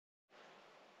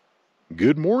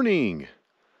Good morning.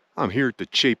 I'm here at the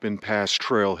Chapin Pass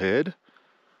Trailhead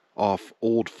off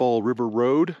Old Fall River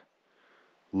Road,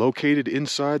 located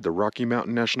inside the Rocky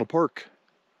Mountain National Park.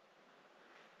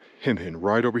 And then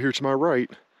right over here to my right,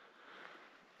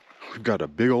 we've got a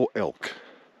big old elk.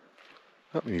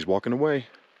 Oh, and he's walking away.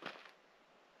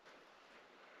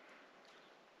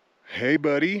 Hey,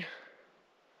 buddy.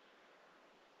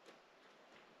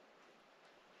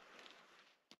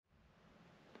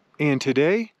 And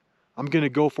today, I'm gonna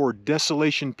go for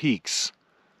Desolation Peaks,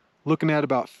 looking at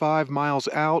about 5 miles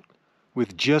out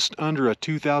with just under a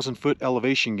 2,000 foot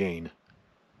elevation gain.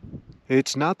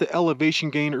 It's not the elevation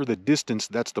gain or the distance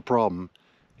that's the problem,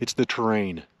 it's the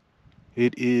terrain.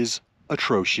 It is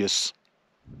atrocious.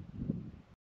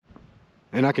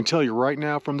 And I can tell you right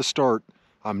now from the start,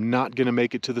 I'm not gonna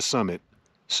make it to the summit,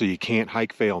 so you can't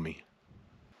hike fail me.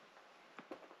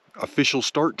 Official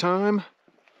start time,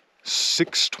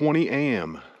 6:20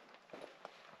 a.m.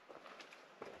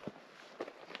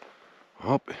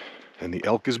 Oh, and the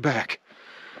elk is back.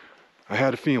 I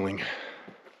had a feeling.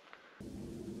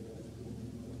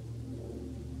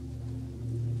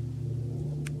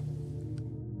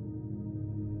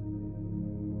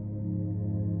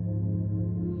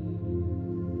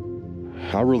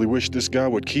 I really wish this guy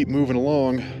would keep moving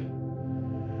along.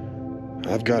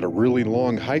 I've got a really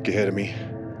long hike ahead of me,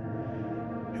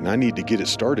 and I need to get it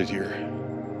started here.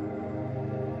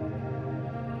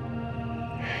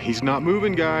 He's not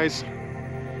moving, guys.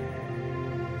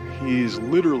 He is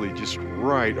literally just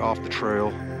right off the trail,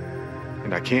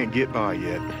 and I can't get by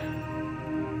yet.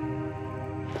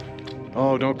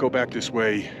 Oh, don't go back this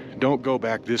way. Don't go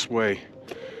back this way.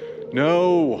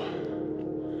 No!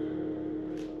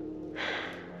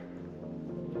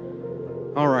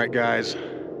 All right, guys.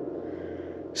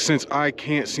 Since I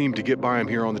can't seem to get by him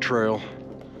here on the trail,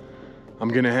 I'm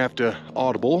gonna have to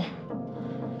audible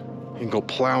and go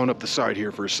plowing up the side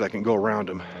here for a second, go around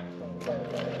him,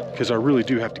 because I really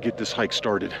do have to get this hike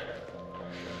started.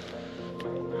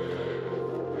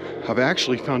 I've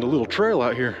actually found a little trail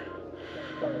out here,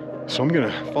 so I'm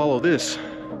gonna follow this.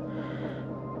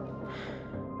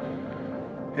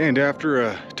 And after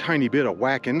a tiny bit of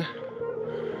whacking,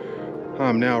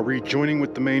 I'm now rejoining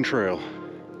with the main trail.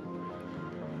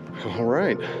 All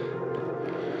right,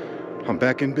 I'm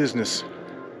back in business.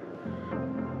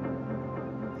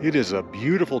 It is a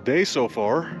beautiful day so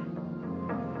far.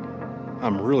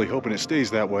 I'm really hoping it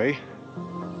stays that way.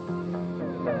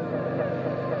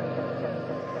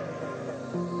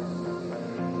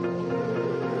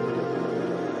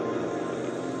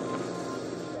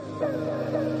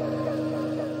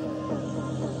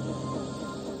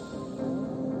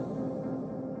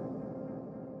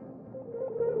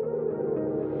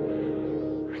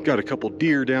 Got a couple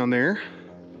deer down there.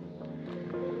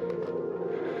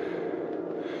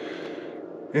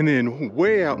 And then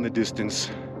way out in the distance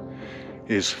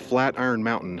is Flatiron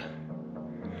Mountain.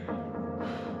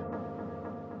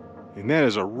 And that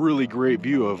is a really great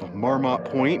view of Marmot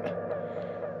Point.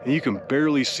 And you can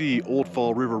barely see Old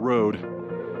Fall River Road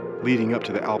leading up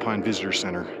to the Alpine Visitor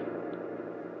Center.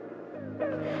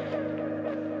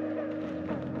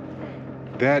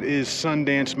 That is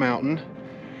Sundance Mountain.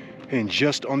 And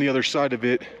just on the other side of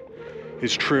it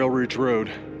is Trail Ridge Road.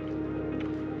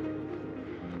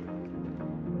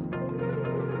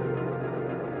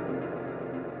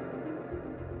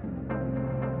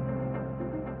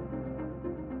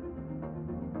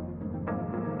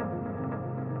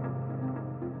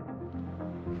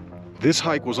 This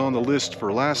hike was on the list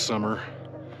for last summer.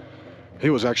 It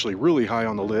was actually really high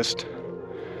on the list.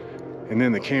 And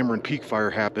then the Cameron Peak fire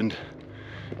happened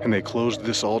and they closed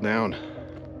this all down.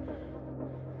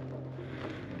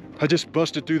 I just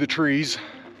busted through the trees.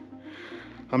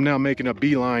 I'm now making a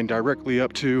beeline directly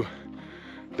up to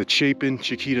the Chapin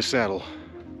Chiquita Saddle.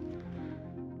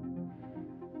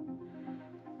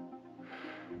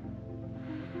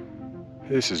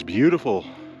 This is beautiful.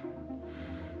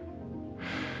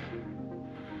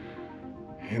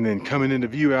 And then coming into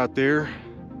view out there,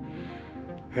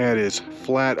 that is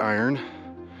Flatiron,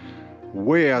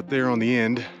 way out there on the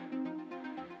end,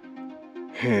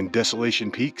 and Desolation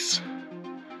Peaks.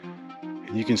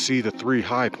 And you can see the 3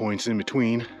 high points in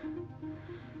between.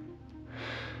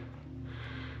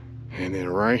 And then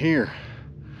right here,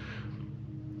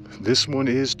 this one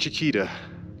is Chiquita.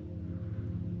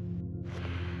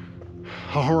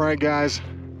 All right, guys,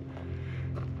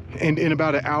 and in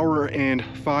about an hour and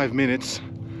 5 minutes,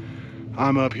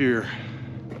 I'm up here.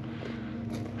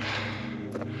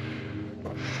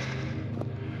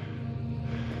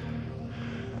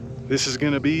 This is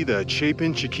gonna be the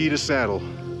Chapin Chiquita Saddle.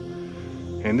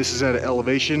 And this is at an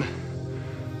elevation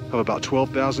of about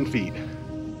 12,000 feet.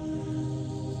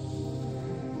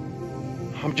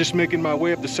 I'm just making my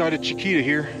way up the side of Chiquita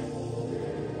here.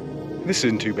 This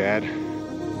isn't too bad.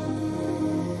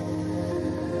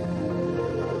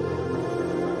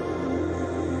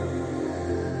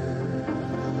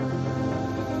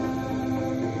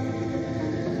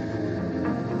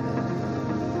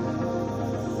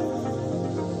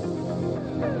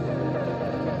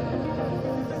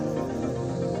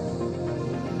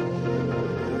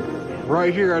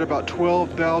 Right here at about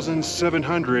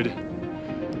 12,700,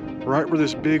 right where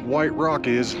this big white rock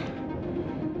is,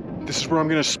 this is where I'm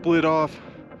gonna split off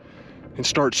and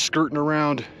start skirting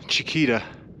around Chiquita.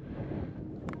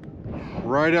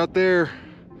 Right out there,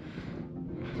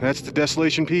 that's the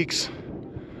Desolation Peaks.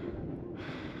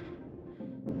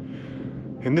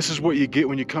 And this is what you get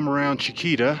when you come around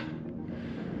Chiquita.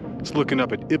 It's looking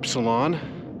up at Ypsilon.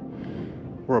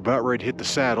 We're about ready to hit the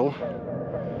saddle.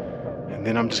 And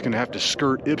then I'm just gonna have to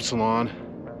skirt Ypsilon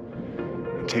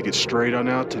and take it straight on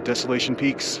out to Desolation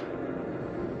Peaks.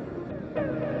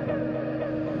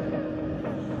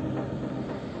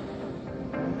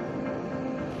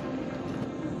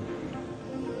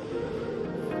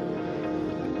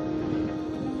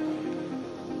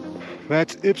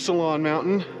 That's Ypsilon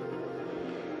Mountain.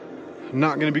 I'm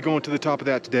not gonna be going to the top of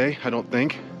that today, I don't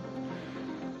think.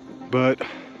 But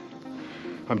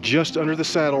I'm just under the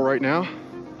saddle right now.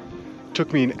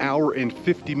 Took me an hour and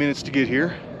 50 minutes to get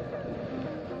here.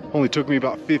 Only took me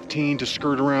about 15 to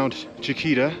skirt around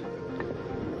Chiquita.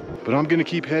 But I'm gonna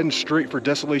keep heading straight for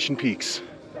Desolation Peaks.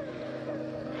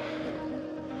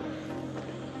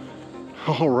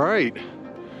 All right.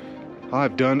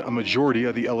 I've done a majority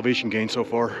of the elevation gain so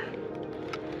far.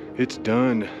 It's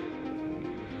done.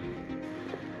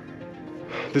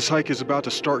 This hike is about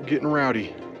to start getting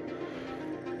rowdy.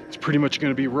 It's pretty much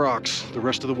gonna be rocks the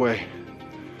rest of the way.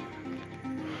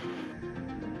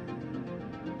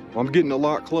 I'm getting a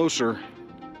lot closer,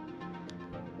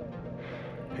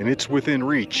 and it's within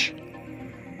reach,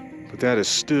 but that is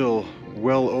still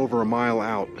well over a mile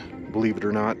out, believe it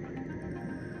or not.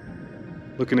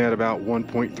 Looking at about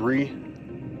 1.3.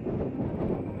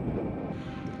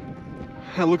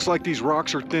 It looks like these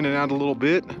rocks are thinning out a little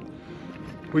bit,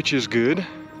 which is good.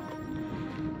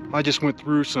 I just went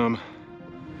through some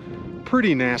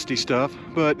pretty nasty stuff,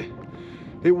 but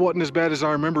it wasn't as bad as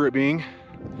I remember it being.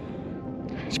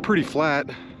 It's pretty flat,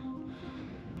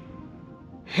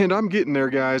 and I'm getting there,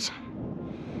 guys.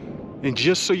 And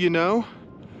just so you know,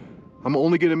 I'm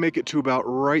only gonna make it to about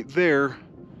right there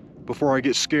before I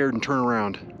get scared and turn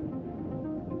around.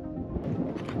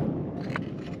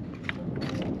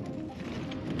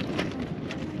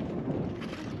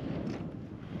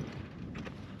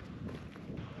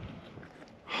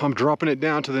 I'm dropping it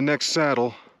down to the next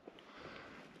saddle,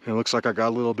 and it looks like I got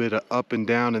a little bit of up and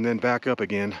down and then back up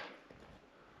again.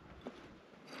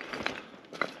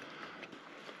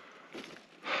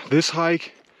 This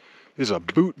hike is a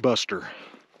boot buster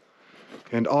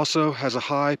and also has a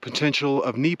high potential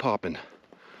of knee popping.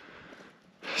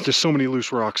 Just so many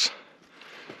loose rocks.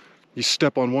 You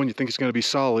step on one, you think it's going to be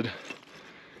solid,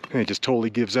 and it just totally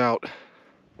gives out.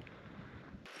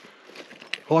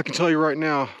 Well, I can tell you right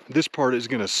now, this part is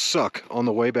going to suck on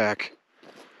the way back.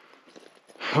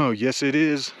 Oh, yes it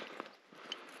is.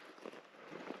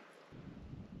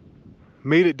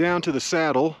 Made it down to the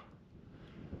saddle.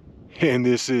 And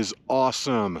this is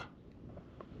awesome.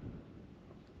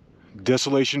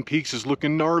 Desolation Peaks is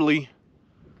looking gnarly.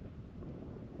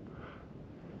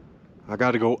 I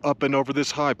got to go up and over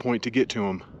this high point to get to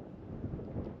them.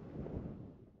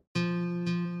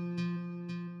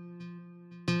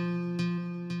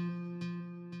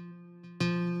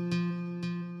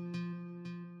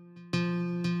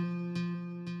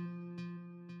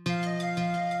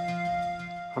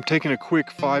 I'm taking a quick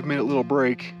 5-minute little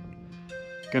break.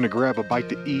 Gonna grab a bite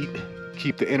to eat,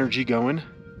 keep the energy going.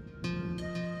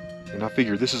 And I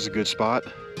figure this is a good spot.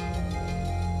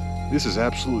 This is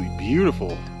absolutely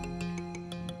beautiful.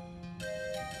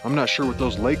 I'm not sure what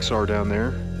those lakes are down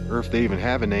there, or if they even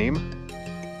have a name.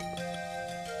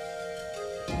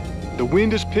 The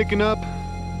wind is picking up,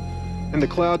 and the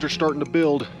clouds are starting to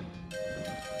build.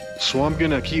 So I'm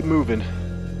gonna keep moving.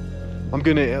 I'm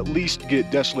gonna at least get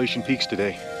Desolation Peaks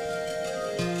today.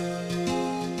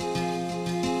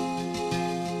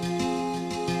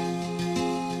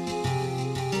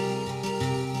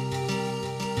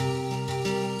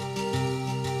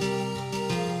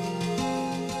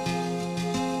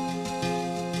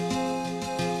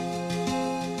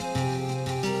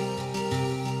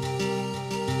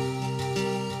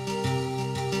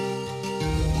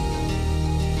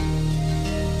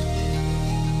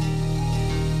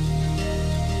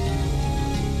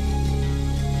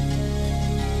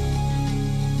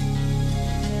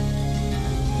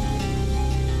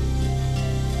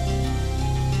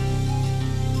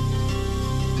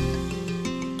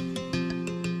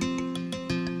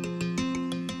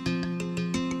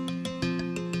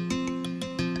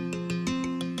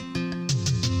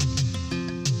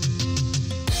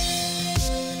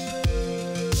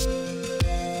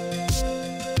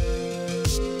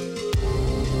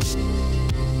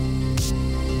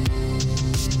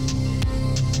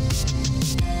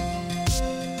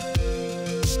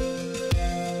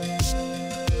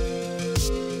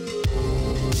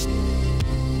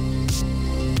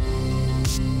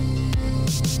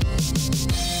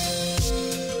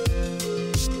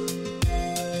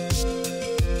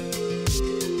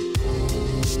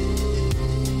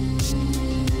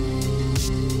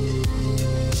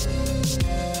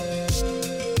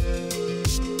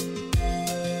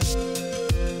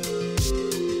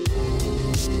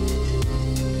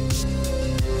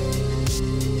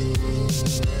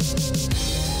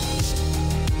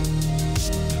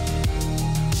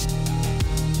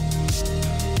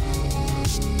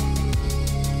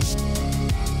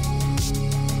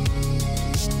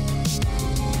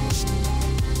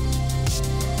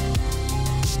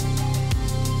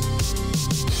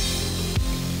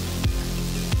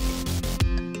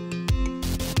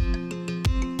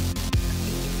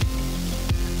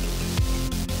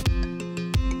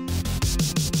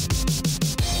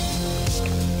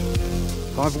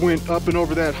 I've went up and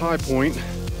over that high point,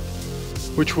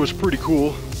 which was pretty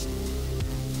cool,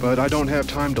 but I don't have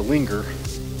time to linger.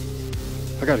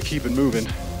 I gotta keep it moving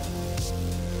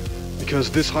because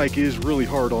this hike is really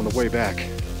hard on the way back.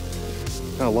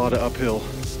 Got a lot of uphill.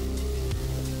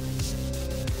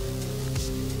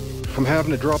 I'm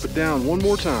having to drop it down one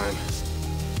more time.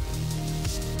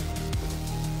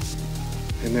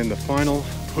 And then the final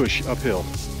push uphill.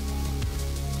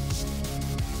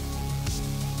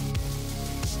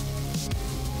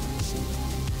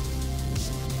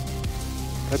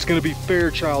 That's gonna be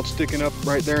Fairchild sticking up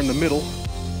right there in the middle.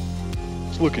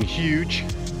 It's looking huge.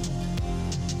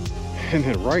 And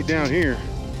then right down here,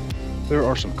 there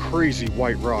are some crazy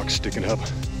white rocks sticking up.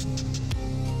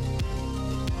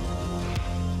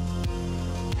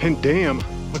 And damn,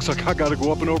 looks like I gotta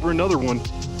go up and over another one.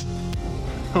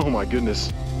 Oh my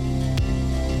goodness.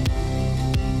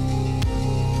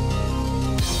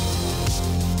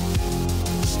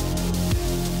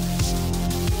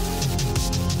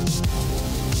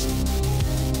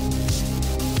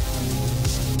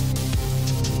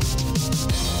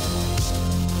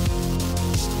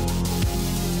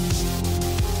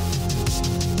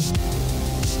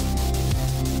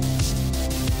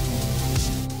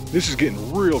 This is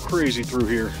getting real crazy through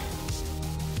here.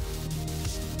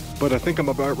 But I think I'm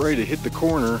about ready to hit the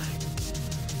corner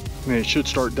and it should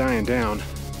start dying down.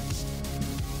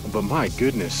 But my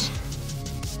goodness,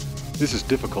 this is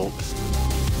difficult.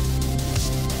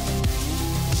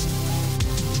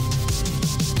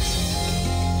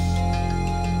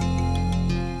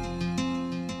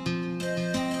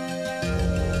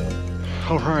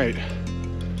 All right,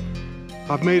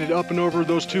 I've made it up and over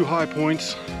those two high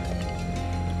points.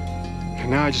 And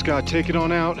now I just gotta take it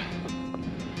on out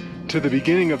to the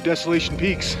beginning of Desolation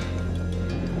Peaks.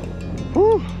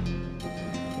 Whew.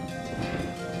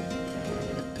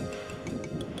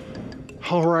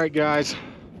 All right, guys,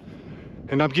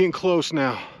 and I'm getting close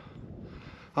now.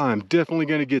 I'm definitely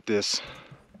gonna get this.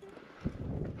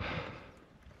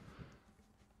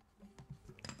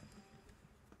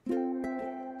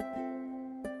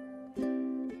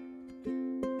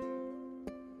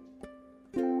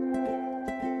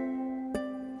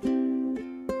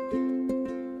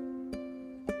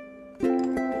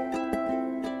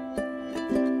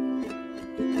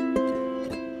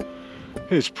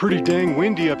 It's pretty dang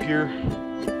windy up here.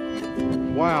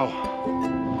 Wow.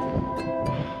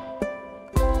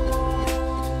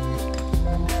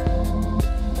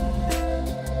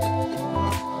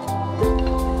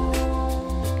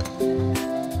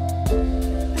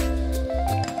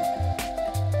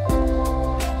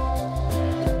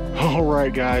 All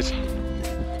right, guys.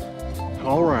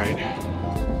 All right.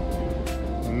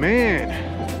 Man.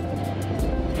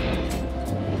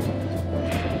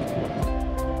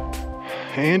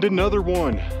 And another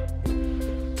one.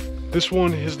 This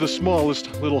one is the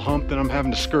smallest little hump that I'm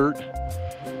having to skirt,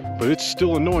 but it's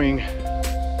still annoying.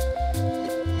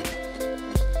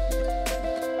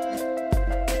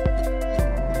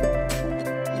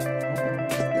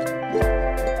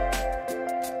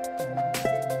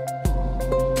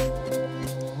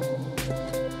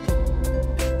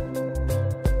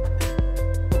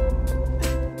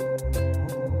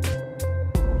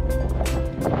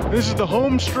 This is the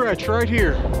home stretch right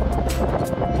here.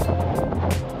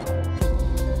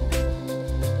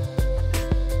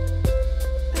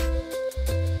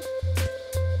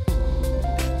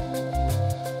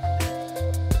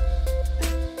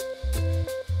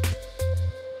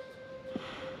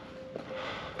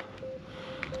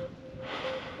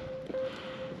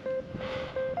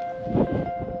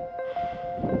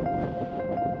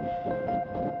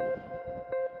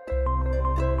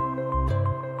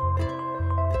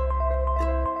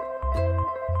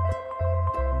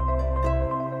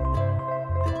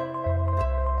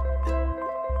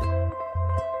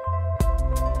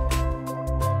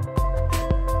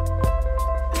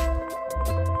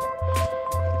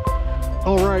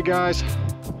 All right, guys,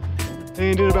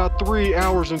 and in about 3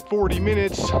 hours and 40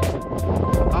 minutes,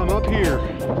 I'm up here,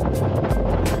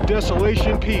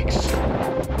 Desolation Peaks.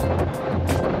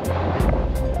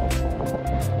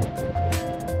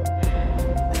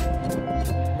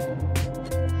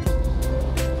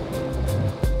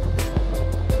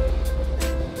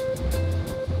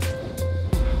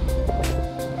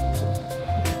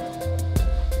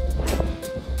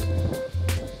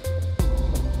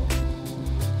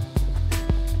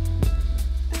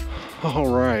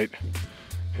 All right,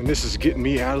 and this is getting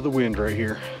me out of the wind right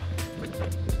here.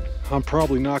 I'm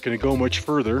probably not going to go much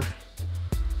further,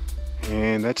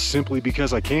 and that's simply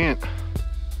because I can't.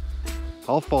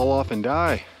 I'll fall off and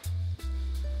die.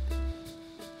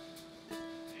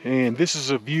 And this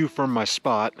is a view from my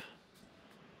spot.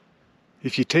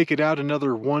 If you take it out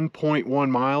another 1.1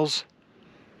 miles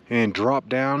and drop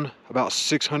down about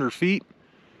 600 feet,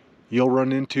 you'll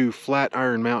run into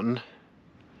Flatiron Mountain.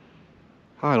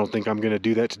 I don't think I'm gonna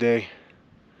do that today.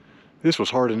 This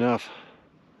was hard enough,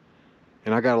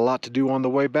 and I got a lot to do on the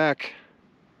way back.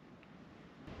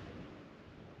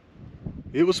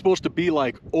 It was supposed to be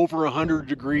like over 100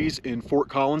 degrees in Fort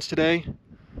Collins today,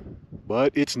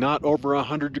 but it's not over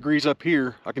 100 degrees up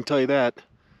here, I can tell you that.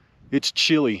 It's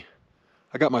chilly.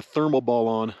 I got my thermal ball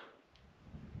on.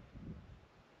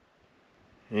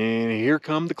 And here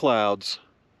come the clouds.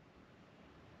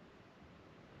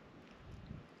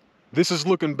 This is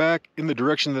looking back in the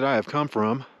direction that I have come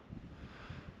from.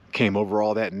 Came over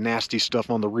all that nasty stuff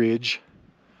on the ridge.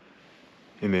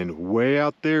 And then way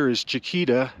out there is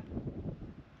Chiquita.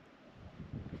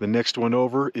 The next one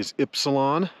over is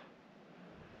Ypsilon.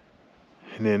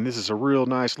 And then this is a real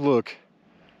nice look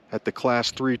at the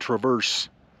Class 3 traverse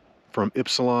from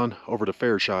Ypsilon over to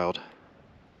Fairchild.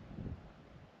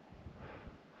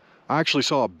 I actually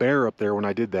saw a bear up there when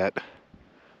I did that.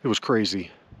 It was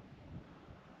crazy.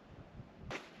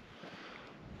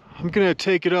 I'm gonna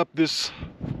take it up this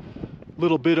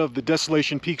little bit of the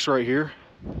Desolation Peaks right here.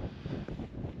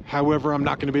 However, I'm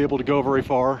not gonna be able to go very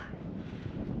far.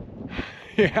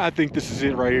 Yeah, I think this is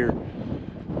it right here.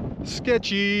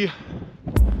 Sketchy.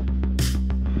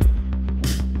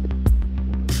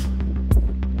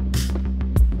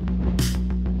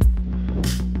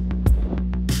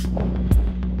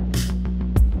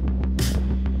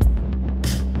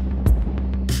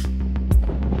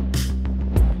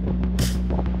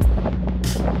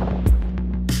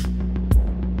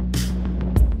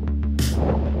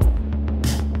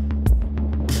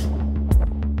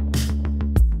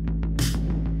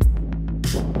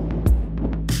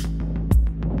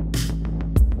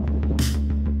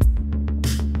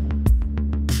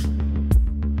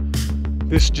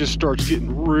 This just starts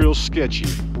getting real sketchy,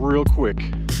 real quick.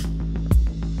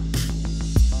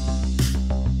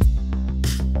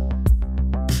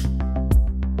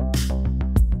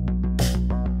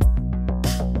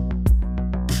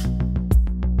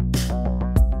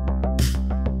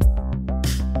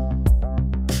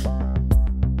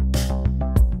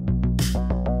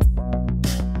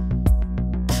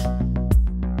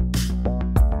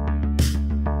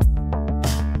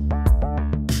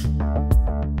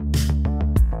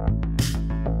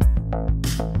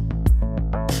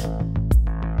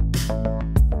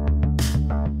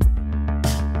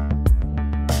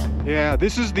 Yeah,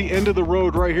 this is the end of the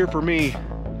road right here for me.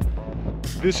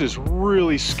 This is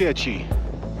really sketchy.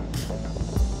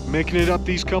 Making it up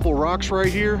these couple rocks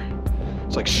right here.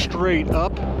 It's like straight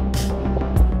up.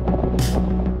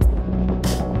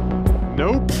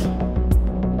 Nope.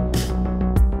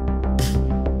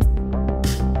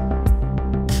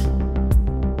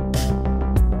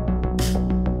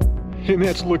 And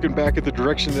that's looking back at the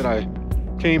direction that I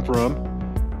came from.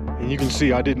 And you can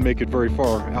see I didn't make it very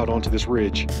far out onto this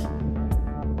ridge.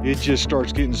 It just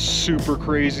starts getting super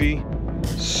crazy,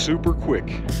 super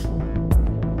quick.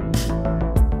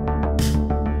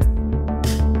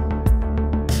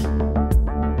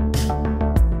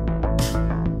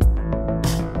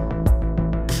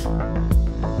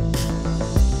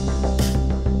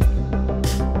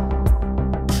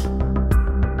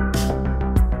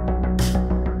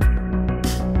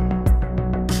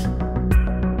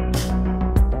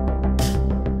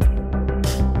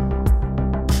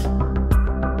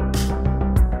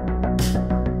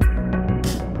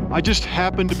 I just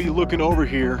happened to be looking over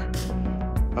here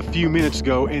a few minutes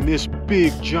ago, and this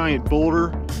big giant boulder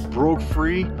broke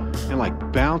free and like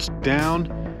bounced down.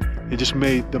 It just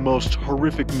made the most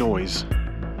horrific noise.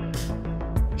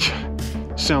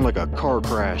 Sound like a car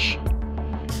crash.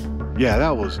 Yeah,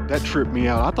 that tripped me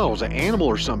out. I thought it was an animal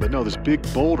or something, but no, this big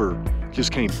boulder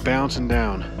just came bouncing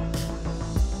down.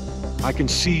 I can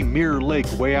see Mirror Lake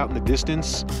way out in the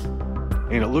distance,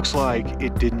 and it looks like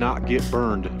it did not get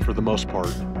burned for the most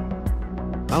part.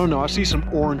 I don't know, I see some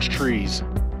orange trees.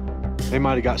 They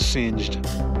might have got singed.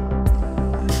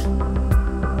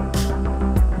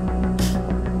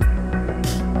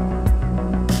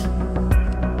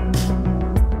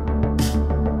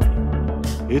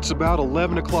 It's about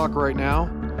 11 o'clock right now,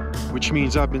 which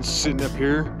means I've been sitting up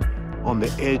here on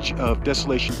the edge of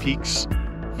Desolation Peaks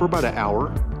for about an hour.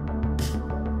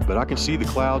 But I can see the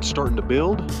clouds starting to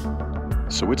build,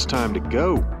 so it's time to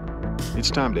go. It's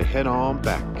time to head on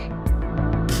back.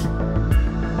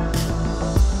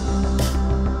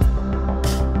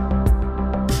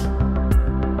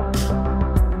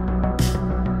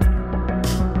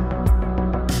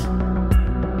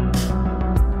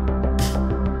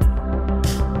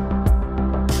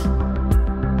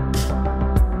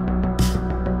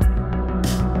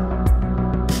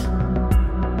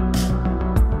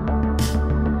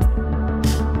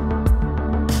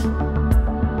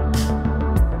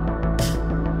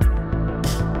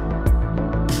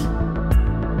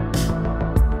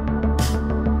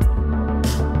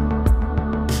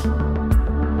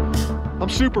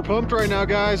 super pumped right now,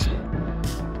 guys.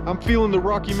 I'm feeling the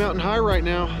Rocky Mountain High right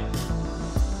now.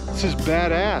 This is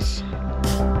badass.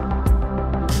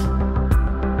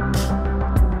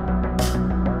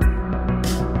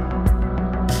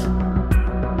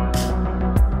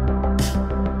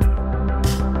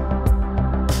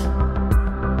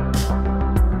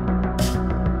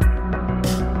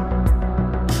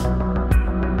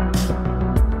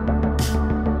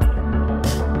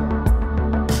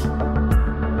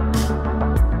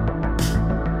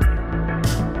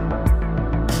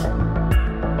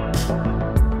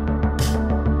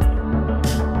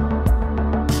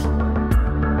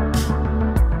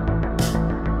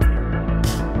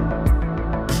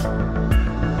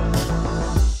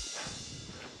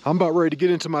 I'm about ready to get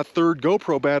into my third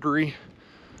GoPro battery,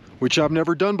 which I've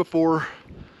never done before.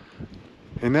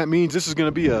 And that means this is going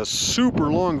to be a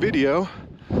super long video.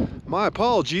 My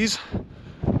apologies.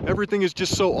 Everything is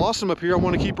just so awesome up here, I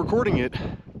want to keep recording it.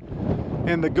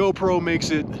 And the GoPro makes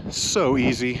it so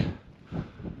easy.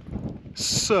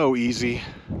 So easy.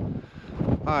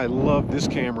 I love this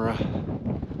camera.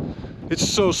 It's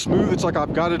so smooth, it's like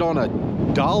I've got it on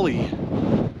a dolly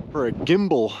or a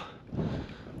gimbal.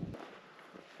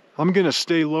 I'm gonna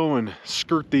stay low and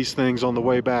skirt these things on the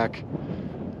way back.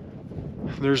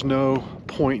 There's no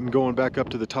point in going back up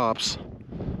to the tops.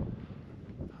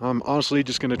 I'm honestly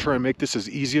just gonna try and make this as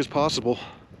easy as possible.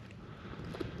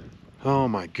 Oh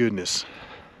my goodness.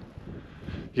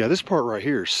 Yeah, this part right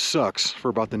here sucks for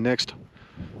about the next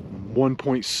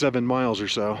 1.7 miles or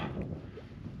so.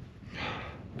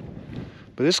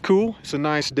 But it's cool, it's a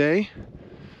nice day.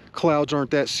 Clouds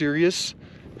aren't that serious,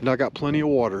 and I got plenty of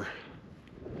water.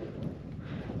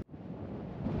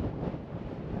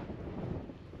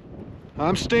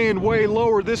 I'm staying way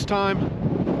lower this time.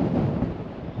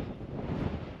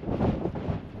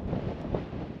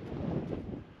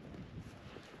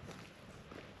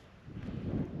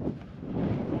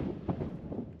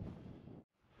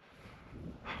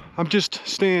 I'm just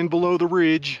staying below the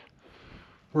ridge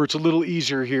where it's a little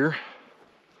easier here.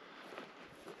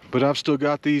 But I've still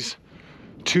got these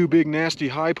two big nasty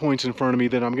high points in front of me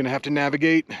that I'm gonna have to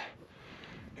navigate.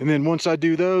 And then once I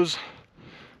do those,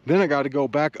 then I got to go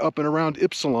back up and around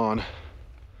Ypsilon.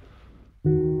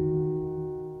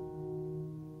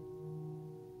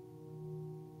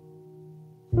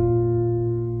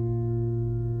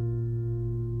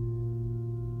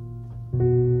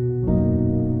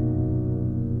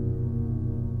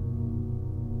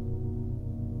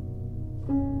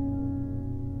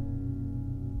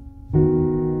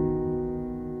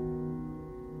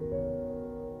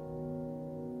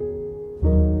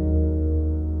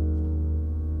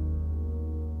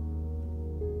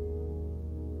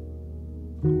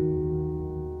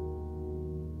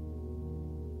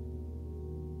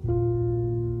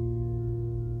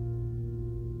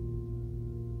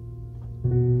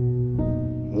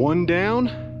 One down,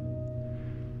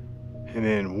 and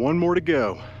then one more to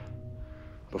go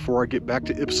before I get back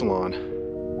to Ypsilon.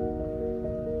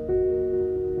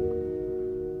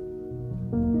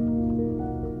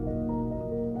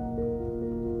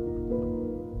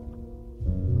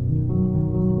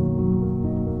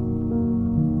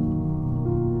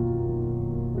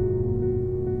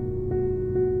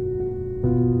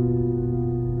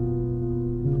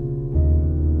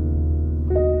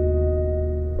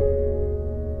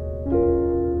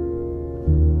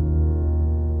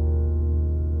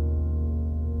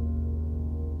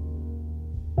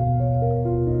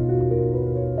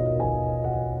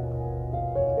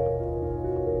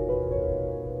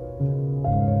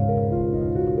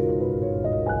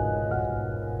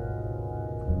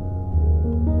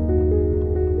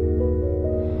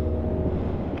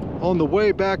 On the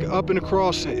way back up and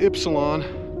across Ypsilon,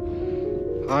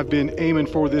 I've been aiming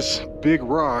for this big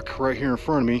rock right here in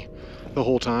front of me the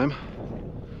whole time.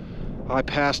 I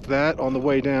passed that on the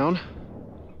way down.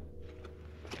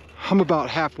 I'm about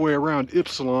halfway around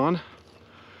Ypsilon.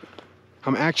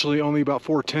 I'm actually only about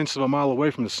 4/10 of a mile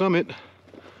away from the summit,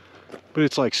 but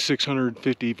it's like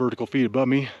 650 vertical feet above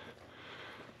me.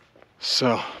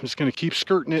 So I'm just gonna keep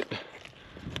skirting it.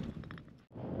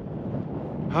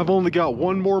 I've only got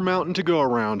one more mountain to go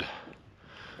around.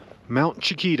 Mount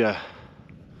Chiquita.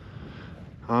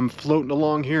 I'm floating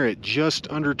along here at just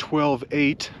under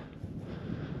 12.8.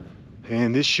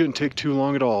 And this shouldn't take too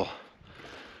long at all.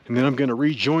 And then I'm gonna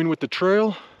rejoin with the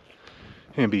trail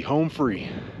and be home free.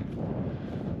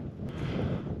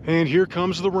 And here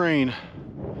comes the rain.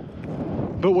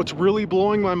 But what's really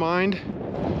blowing my mind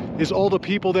is all the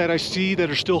people that I see that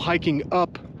are still hiking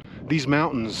up these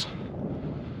mountains.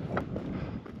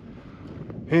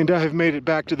 And I have made it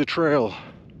back to the trail.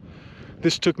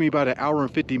 This took me about 1 hour and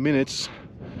 50 minutes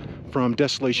from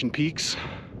Desolation Peaks.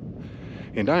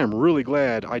 And I am really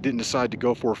glad I didn't decide to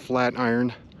go for a flat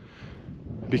iron,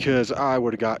 because I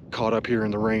would have got caught up here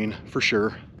in the rain for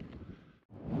sure.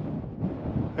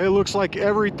 It looks like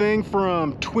everything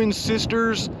from Twin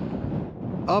Sisters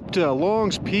up to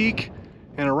Long's Peak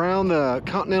and around the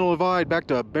Continental Divide back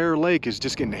to Bear Lake is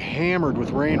just getting hammered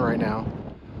with rain right now.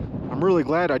 I'm really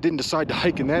glad I didn't decide to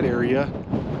hike in that area,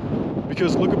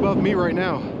 because look above me right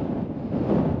now.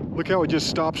 Look how it just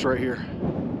stops right here.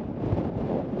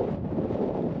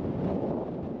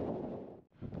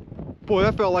 Boy,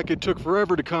 that felt like it took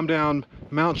forever to come down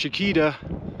Mount Chiquita,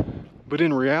 but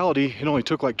in reality, it only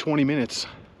took like 20 minutes.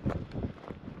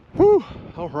 Whew,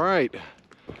 all right.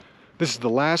 This is the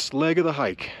last leg of the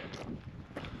hike.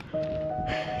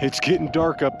 It's getting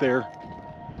dark up there.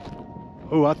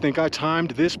 Oh, I think I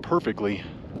timed this perfectly.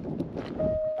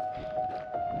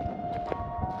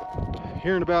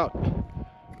 Here in about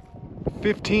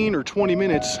 15 or 20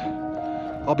 minutes,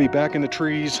 I'll be back in the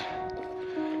trees,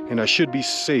 and I should be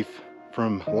safe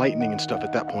from lightning and stuff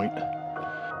at that point.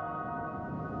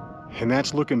 And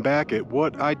that's looking back at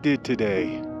what I did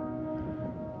today.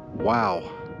 Wow.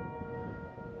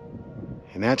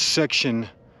 And that section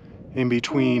in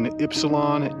between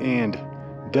Ypsilon and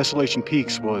Desolation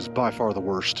Peaks was by far the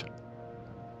worst.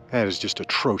 That is just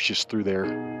atrocious through there.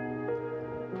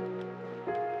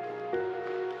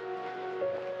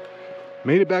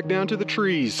 Made it back down to the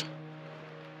trees,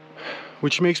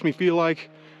 which makes me feel like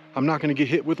I'm not going to get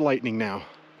hit with lightning now.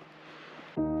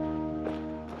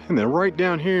 And then right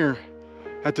down here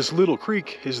at this little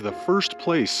creek is the first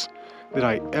place that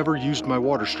I ever used my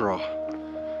water straw.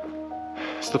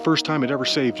 It's the first time it ever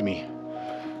saved me,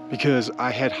 because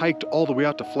I had hiked all the way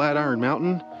out to Flatiron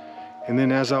Mountain, and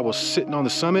then as I was sitting on the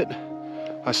summit,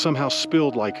 I somehow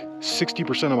spilled like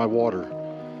 60% of my water,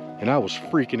 and I was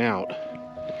freaking out.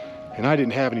 And I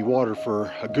didn't have any water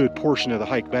for a good portion of the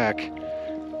hike back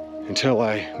until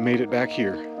I made it back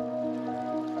here.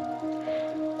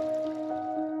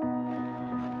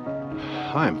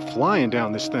 I am flying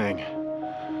down this thing.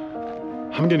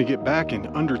 I'm gonna get back in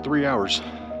under 3 hours.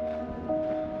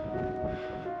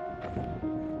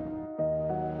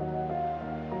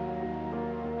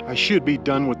 I should be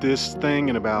done with this thing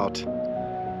in about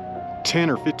 10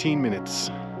 or 15 minutes.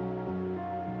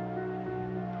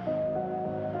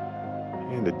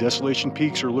 And the Desolation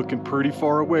Peaks are looking pretty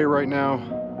far away right now.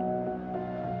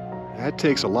 That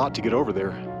takes a lot to get over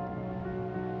there.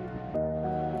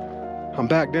 I'm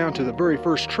back down to the very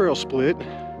first trail split,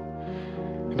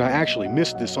 and I actually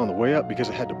missed this on the way up because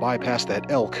I had to bypass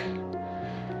that elk.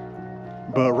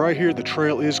 But right here the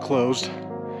trail is closed,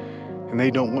 and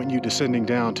they don't want you descending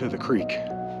down to the creek.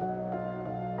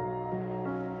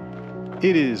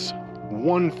 It is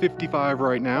 1:55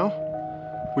 right now,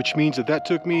 which means that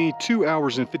took me 2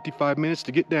 hours and 55 minutes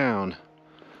to get down.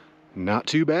 Not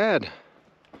too bad.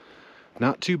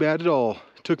 Not too bad at all.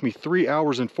 It took me 3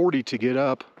 hours and 40 to get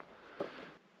up.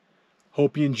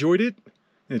 Hope you enjoyed it.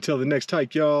 And until the next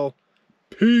hike, y'all,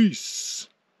 peace.